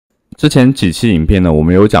之前几期影片呢，我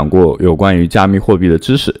们有讲过有关于加密货币的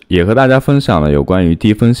知识，也和大家分享了有关于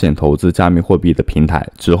低风险投资加密货币的平台。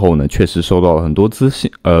之后呢，确实收到了很多私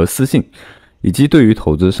信，以及对于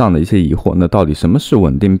投资上的一些疑惑。那到底什么是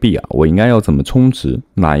稳定币啊？我应该要怎么充值？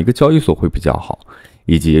哪一个交易所会比较好？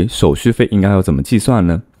以及手续费应该要怎么计算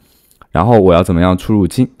呢？然后我要怎么样出入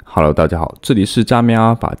金 ？Hello， 大家好，这里是加密阿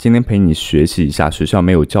尔法，今天陪你学习一下学校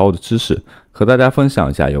没有教的知识，和大家分享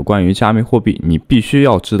一下有关于加密货币你必须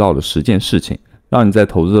要知道的10件事情，让你在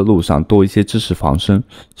投资的路上多一些知识防身，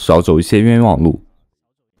少走一些冤枉路。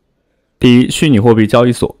第一，虚拟货币交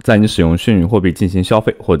易所，在你使用虚拟货币进行消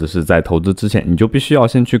费或者是在投资之前，你就必须要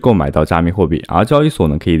先去购买到加密货币。而交易所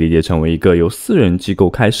呢，可以理解成为一个由私人机构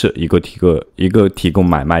开设、一个提供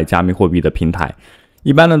买卖加密货币的平台。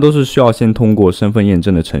一般呢都是需要先通过身份验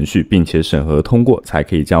证的程序，并且审核通过，才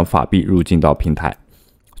可以将法币入境到平台，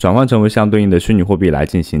转换成为相对应的虚拟货币来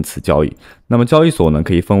进行此交易。那么交易所呢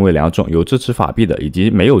可以分为2种，有支持法币的以及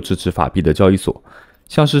没有支持法币的交易所。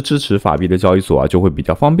像是支持法币的交易所就会比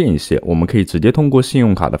较方便一些，我们可以直接通过信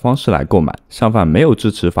用卡的方式来购买。相反，没有支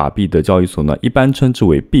持法币的交易所呢，一般称之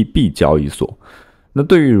为币币交易所。那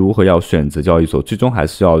对于如何要选择交易所，最终还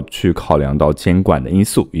是要去考量到监管的因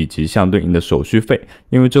素以及相对应的手续费，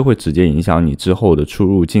因为这会直接影响你之后的出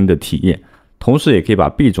入金的体验。同时也可以把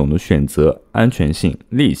币种的选择、安全性、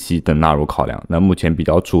利息等纳入考量。那目前比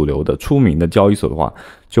较主流的出名的交易所的话，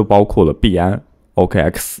就包括了币安、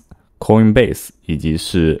OKX、Coinbase 以及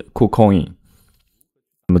是 KuCoin。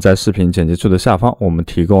那么在视频简介处的下方，我们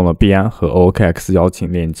提供了币安和 OKX 邀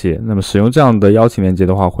请链接。那么使用这样的邀请链接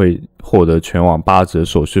的话，会获得全网8折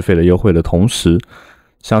手续费的优惠的同时，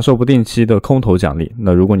享受不定期的空投奖励。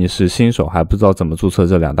那如果你是新手还不知道怎么注册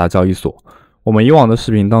这2大交易所，我们以往的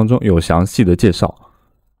视频当中有详细的介绍，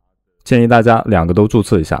建议大家2个都注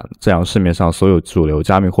册一下，这样市面上所有主流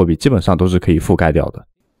加密货币基本上都是可以覆盖掉的。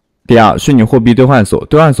第二，虚拟货币兑换所。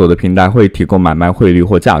兑换所的平台会提供买卖汇率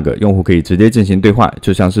或价格，用户可以直接进行兑换，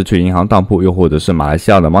就像是去银行当铺又或者是马来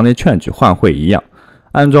西亚的 Money Change 换汇一样，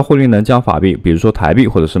按照汇率呢将法币，比如说台币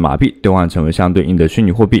或者是马币兑换成为相对应的虚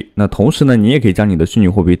拟货币。那同时呢，你也可以将你的虚拟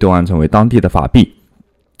货币兑换成为当地的法币。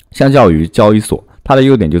相较于交易所，它的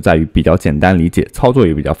优点就在于比较简单理解，操作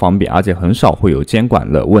也比较方便，而且很少会有监管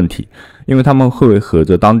的问题，因为他们会合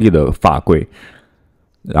着当地的法规，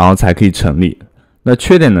然后才可以成立。那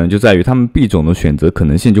缺点呢，就在于他们币种的选择可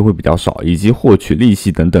能性就会比较少，以及获取利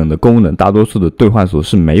息等等的功能，大多数的兑换所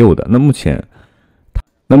是没有的。那目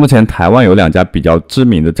前台湾有2家比较知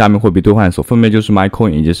名的加密货币兑换所，分别就是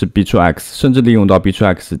MyCoin 以及是 B2X， 甚至利用到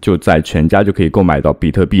B2X 就在全家就可以购买到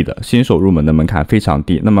比特币的，新手入门的门槛非常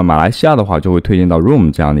低。那么马来西亚的话就会推荐到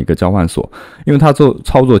Room 这样的一个交换所，因为它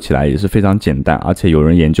操作起来也是非常简单，而且有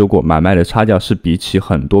人研究过，买卖的差价是比起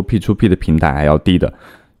很多 P2P 的平台还要低的。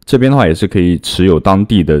这边的话也是可以持有当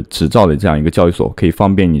地的执照的这样一个交易所，可以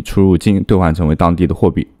方便你出入金兑换成为当地的货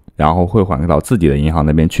币，然后汇还到自己的银行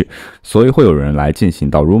那边去，所以会有人来进行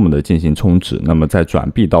到 Room 的进行充值，那么再转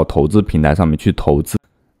币到投资平台上面去投资。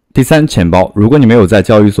第三，钱包。如果你没有在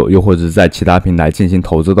交易所又或者是在其他平台进行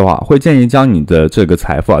投资的话，会建议将你的这个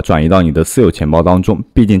财富转移到你的私有钱包当中，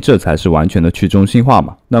毕竟这才是完全的去中心化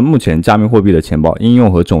嘛。那目前加密货币的钱包应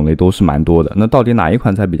用和种类都是蛮多的，那到底哪一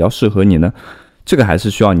款才比较适合你呢？这个还是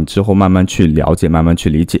需要你之后慢慢去了解，慢慢去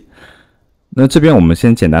理解。那这边我们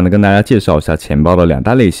先简单的跟大家介绍一下钱包的2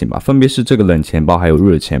大类型吧，分别是这个冷钱包还有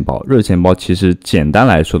热钱包。热钱包其实简单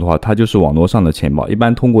来说的话，它就是网络上的钱包，一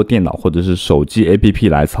般通过电脑或者是手机 APP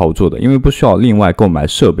来操作的，因为不需要另外购买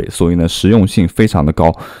设备，所以呢实用性非常的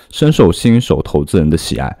高，深受新手投资人的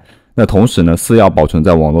喜爱。那同时呢，私钥保存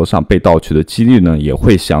在网络上被盗取的几率呢也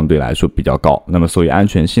会相对来说比较高，那么所以安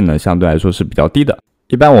全性呢相对来说是比较低的。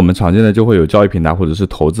一般我们常见的就会有交易平台或者是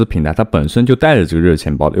投资平台，它本身就带着这个热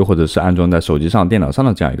钱包的，又或者是安装在手机上、电脑上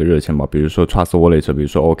的这样一个热钱包，比如说 Trust Wallet， 比如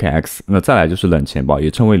说 OKX。那再来就是冷钱包，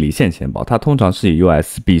也称为离线钱包，它通常是以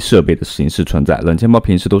USB 设备的形式存在。冷钱包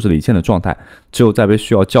平时都是离线的状态，只有在被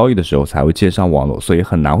需要交易的时候才会接上网络，所以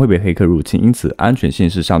很难会被黑客入侵，因此安全性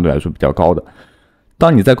是相对来说比较高的。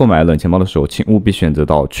当你在购买冷钱包的时候，请务必选择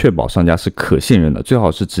到确保商家是可信任的，最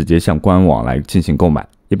好是直接向官网来进行购买。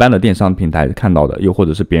一般的电商平台看到的，又或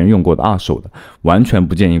者是别人用过的二手的，完全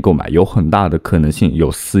不建议购买，有很大的可能性有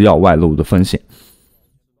私钥外露的风险。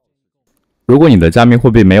如果你的加密货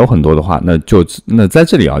币没有很多的话，那在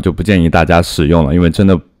这里就不建议大家使用了，因为真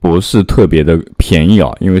的不是特别的便宜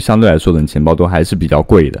因为相对来说冷钱包都还是比较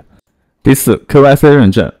贵的。第4， KYC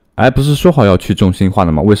认证。不是说好要去中心化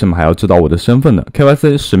的吗？为什么还要知道我的身份呢？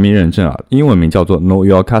 KYC 实名认证英文名叫做 Know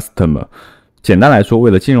Your Customer。简单来说，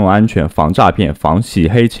为了金融安全、防诈骗、防洗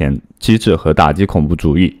黑钱，机制和打击恐怖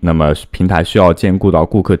主义。那么平台需要兼顾到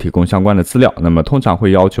顾客提供相关的资料，那么通常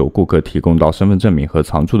会要求顾客提供到身份证明和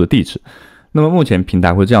常住的地址。那么目前平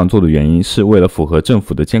台会这样做的原因是为了符合政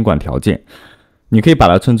府的监管条件。你可以把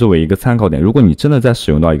它称之为一个参考点。如果你真的在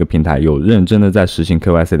使用到一个平台，有认真的在实行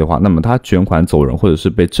KYC 的话，那么它卷款走人或者是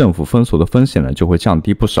被政府封锁的风险呢就会降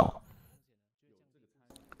低不少。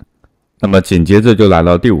那么紧接着就来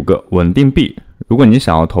到第5个稳定币。如果你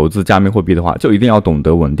想要投资加密货币的话，就一定要懂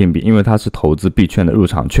得稳定币，因为它是投资币圈的入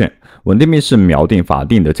场券。稳定币是锚定法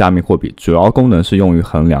定的加密货币，主要功能是用于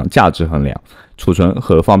衡量价值衡量、储存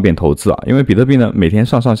和方便投资啊。因为比特币呢每天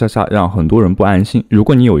上上下下，让很多人不安心。如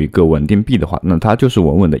果你有一个稳定币的话，那它就是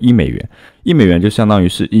稳稳的1美元，1美元就相当于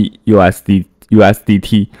是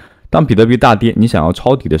1USDT。当比特币大跌，你想要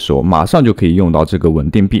抄底的时候，马上就可以用到这个稳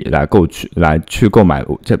定币来去购买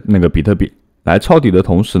那个比特币。来抄底的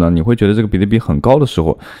同时呢，你会觉得这个比特币很高的时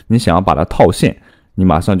候，你想要把它套现，你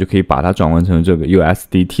马上就可以把它转换成这个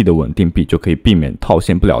USDT 的稳定币，就可以避免套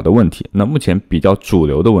现不了的问题。那目前比较主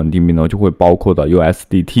流的稳定币呢，就会包括到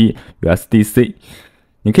USDT、USDC。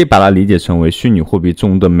你可以把它理解成为虚拟货币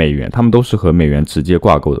中的美元，它们都是和美元直接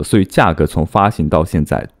挂钩的，所以价格从发行到现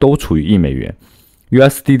在都处于1美元。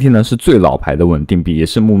USDT 呢是最老牌的稳定币，也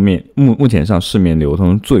是目前上市面流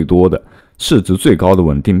通最多的、市值最高的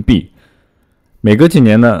稳定币。每隔几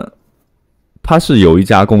年呢，它是由一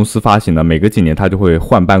家公司发行的，每隔几年它就会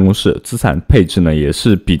换办公室，资产配置呢也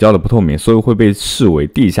是比较的不透明，所以会被视为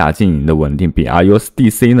地下经营的稳定币。而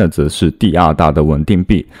USDC 呢则是第2大的稳定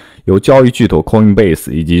币，由交易巨头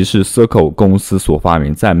Coinbase 以及是 Circle 公司所发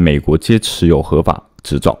明，在美国皆持有合法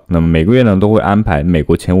执照。那么每个月呢都会安排美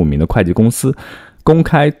国前5名的会计公司公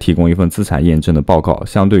开提供一份资产验证的报告。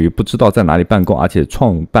相对于不知道在哪里办公，而且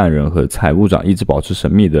创办人和财务长一直保持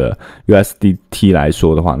神秘的 USDT 来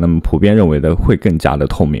说的话，那么普遍认为的会更加的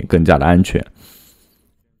透明，更加的安全。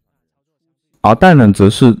而贷呢则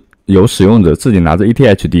是由使用者自己拿着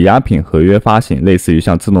ETH 抵押品合约发行，类似于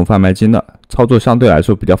像自动贩卖机呢，操作相对来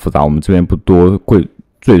说比较复杂，我们这边不多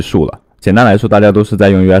赘述了。简单来说，大家都是在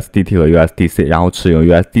用 USDT 和 USDC， 然后持有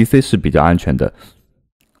USDC 是比较安全的。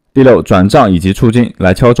第6，转账以及出金。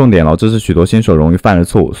来敲重点了，这是许多新手容易犯的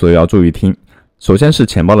错误，所以要注意听。首先是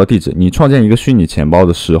钱包的地址，你创建一个虚拟钱包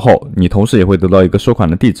的时候，你同时也会得到一个收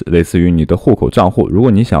款的地址，类似于你的户口账户。如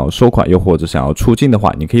果你想要收款又或者想要出金的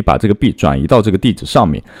话，你可以把这个币转移到这个地址上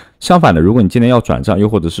面。相反的，如果你今天要转账又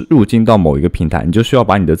或者是入金到某一个平台，你就需要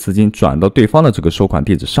把你的资金转到对方的这个收款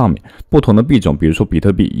地址上面。不同的币种，比如说比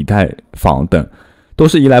特币、以太坊等，都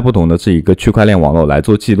是依赖不同的这一个区块链网络来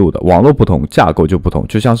做记录的，网络不同，架构就不同，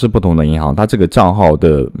就像是不同的银行，它这个账号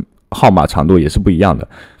的号码长度也是不一样的，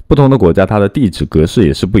不同的国家它的地址格式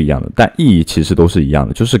也是不一样的，但意义其实都是一样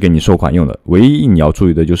的，就是给你收款用的。唯一你要注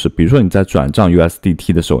意的就是，比如说你在转账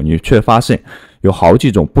USDT 的时候，你却发现有好几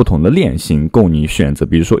种不同的链型供你选择，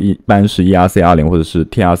比如说一般是 ERC20 或者是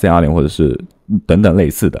TRC20 或者是等等类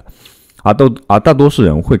似的。而大多数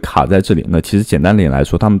人会卡在这里，那其实简单点来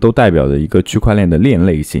说，他们都代表着一个区块链的链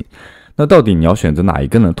类型。那到底你要选择哪一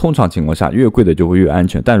个呢？通常情况下，越贵的就会越安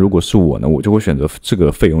全，但如果是我呢，我就会选择这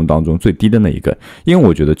个费用当中最低的那一个，因为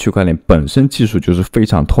我觉得区块链本身技术就是非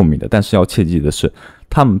常透明的，但是要切记的是，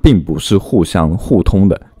它们并不是互相互通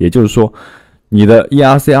的，也就是说，你的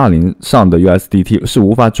ERC20 上的 USDT 是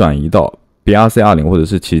无法转移到 BRC20 或者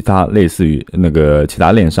是其他类似于那个其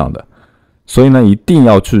他链上的。所以呢，一定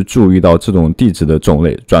要去注意到这种地址的种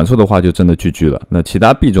类，转错的话就真的 GG 了。那其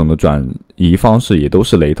他币种的转移方式也都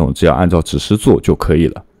是雷同，只要按照指示做就可以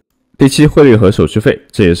了。第7，汇率和手续费，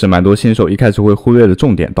这也是蛮多新手一开始会忽略的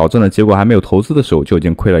重点，导致呢结果还没有投资的时候就已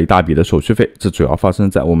经亏了一大笔的手续费。这主要发生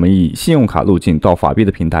在我们以信用卡路径到法币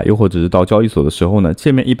的平台，又或者是到交易所的时候呢，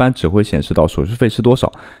界面一般只会显示到手续费是多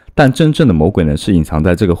少，但真正的魔鬼呢是隐藏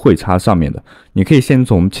在这个汇差上面的。你可以先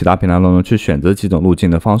从其他平台当中去选择几种路径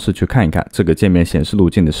的方式去看一看这个界面显示路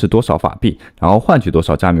径的是多少法币，然后换取多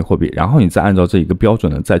少加密货币，然后你再按照这一个标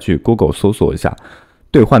准呢再去 Google 搜索一下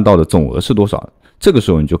兑换到的总额是多少。这个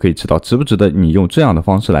时候你就可以知道值不值得你用这样的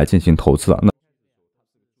方式来进行投资了。那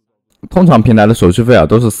通常平台的手续费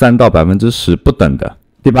都是3到 10% 不等的。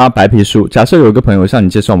第8，白皮书。假设有一个朋友向你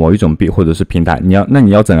介绍某一种币或者是平台，你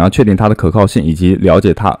要怎样确定它的可靠性以及了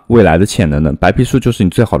解它未来的潜能呢？白皮书就是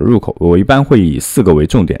你最好的入口。我一般会以4个为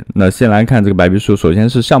重点。那先来看这个白皮书，首先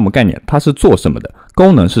是项目概念，它是做什么的，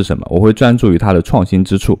功能是什么，我会专注于它的创新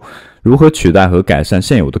之处，如何取代和改善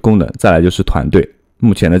现有的功能。再来就是团队。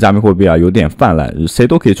目前的加密货币有点泛滥，谁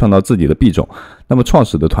都可以创造自己的币种，那么创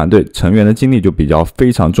始的团队成员的经历就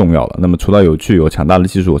非常重要了。那么除了有强大的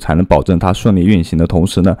技术才能保证它顺利运行的同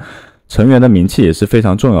时呢，成员的名气也是非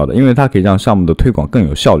常重要的，因为它可以让项目的推广更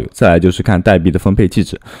有效率。再来就是看代币的分配机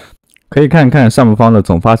制，可以看看项目方的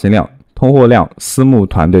总发行量、通货量、私募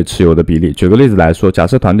团队持有的比例。举个例子来说，假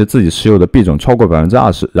设团队自己持有的币种超过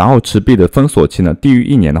 20%， 然后持币的封锁期呢低于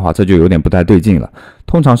1年的话，这就有点不太对劲了。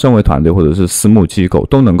通常身为团队或者是私募机构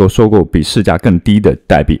都能够收购比市价更低的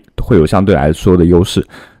代币，会有相对来说的优势。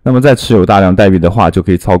那么在持有大量代币的话，就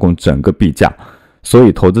可以操控整个币价，所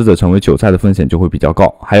以投资者成为韭菜的风险就会比较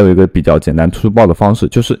高。还有一个比较简单粗暴的方式，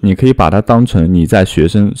就是你可以把它当成你在学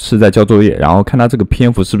生是在交作业，然后看它这个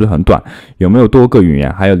篇幅是不是很短，有没有多个语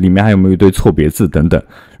言，还有里面还有没有一堆错别字等等。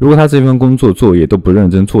如果他这份工作作业都不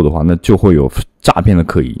认真做的话，那就会有诈骗的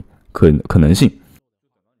可能性。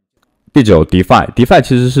第9 ，Defi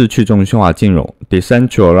其实是去中心化金融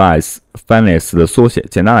 （Decentralized Finance） 的缩写。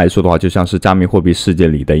简单来说的话，就像是加密货币世界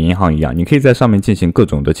里的银行一样，你可以在上面进行各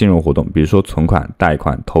种的金融活动，比如说存款、贷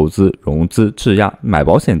款、投资、融资、质押、买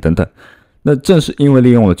保险等等。那正是因为利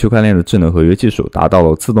用了区块链的智能合约技术，达到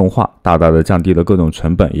了自动化，大大的降低了各种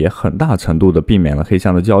成本，也很大程度的避免了黑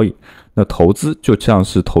箱的交易。那投资就像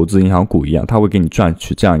是投资银行股一样，它会给你赚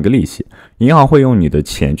取这样一个利息，银行会用你的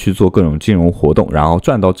钱去做各种金融活动，然后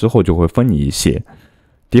赚到之后就会分你一些。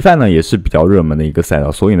Defi 呢也是比较热门的一个赛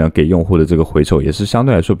道，所以呢给用户的这个回酬也是相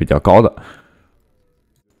对来说比较高的。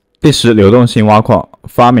第10，流动性挖矿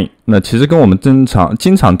farming。 那其实跟我们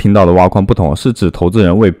经常听到的挖矿不同，是指投资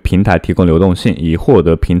人为平台提供流动性，以获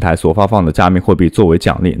得平台所发放的加密货币作为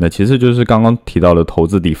奖励。那其实就是刚刚提到的投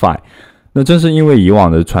资 Defi。那正是因为以往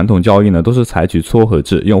的传统交易呢都是采取撮合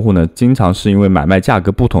制，用户呢经常是因为买卖价格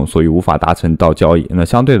不同，所以无法达成到交易。那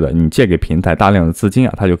相对的，你借给平台大量的资金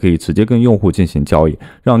它就可以直接跟用户进行交易，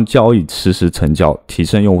让交易实时成交，提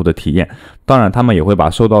升用户的体验。当然他们也会把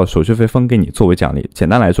收到的手续费分给你作为奖励。简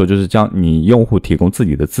单来说，就是将你用户提供自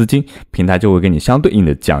己的资金，平台就会给你相对应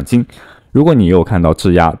的奖金。如果你有看到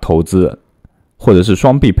质押、投资或者是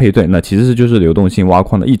双币配对，那其实就是流动性挖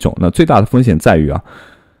矿的一种。那最大的风险在于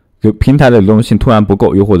平台的流动性突然不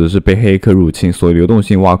够，又或者是被黑客入侵，所以流动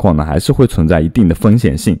性挖矿呢还是会存在一定的风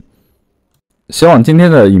险性。希望今天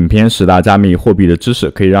的影片10大加密货币的知识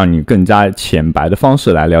可以让你更加浅白的方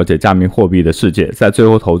式来了解加密货币的世界，在最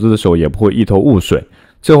后投资的时候也不会一头雾水。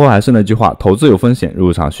最后还是那句话，投资有风险，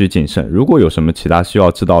入场需谨慎。如果有什么其他需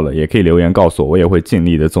要知道的，也可以留言告诉我，我也会尽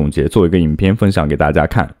力的总结做一个影片分享给大家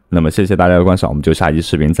看。那么谢谢大家的观赏，我们就下一期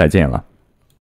视频再见了。